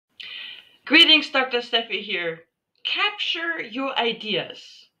Greetings, Dr. Stephie here. Capture your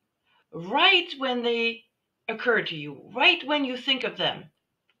ideas right when they occur to you, right when you think of them.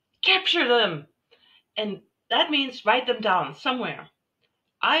 Capture them. And that means write them down somewhere.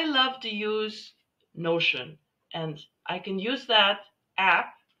 I love to use Notion, and I can use that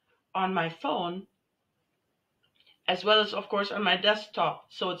app on my phone as well as, of course, on my desktop.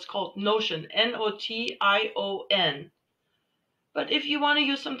 So it's called Notion, Notion. But if you want to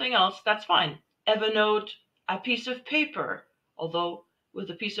use something else, that's fine. Evernote, a piece of paper. Although with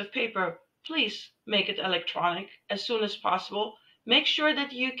a piece of paper, please make it electronic as soon as possible. Make sure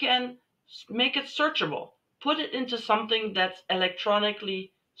that you can make it searchable. Put it into something that's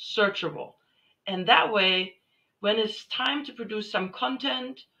electronically searchable. And that way, when it's time to produce some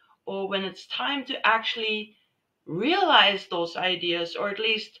content, or when it's time to actually realize those ideas, or at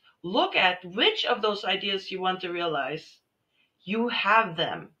least look at which of those ideas you want to realize, you have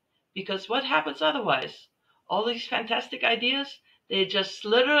them. Because what happens otherwise? All these fantastic ideas, they just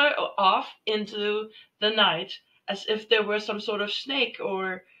slither off into the night as if there were some sort of snake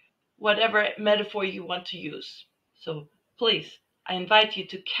or whatever metaphor you want to use. So please, I invite you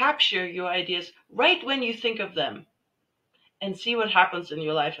to capture your ideas right when you think of them and see what happens in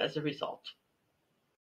your life as a result.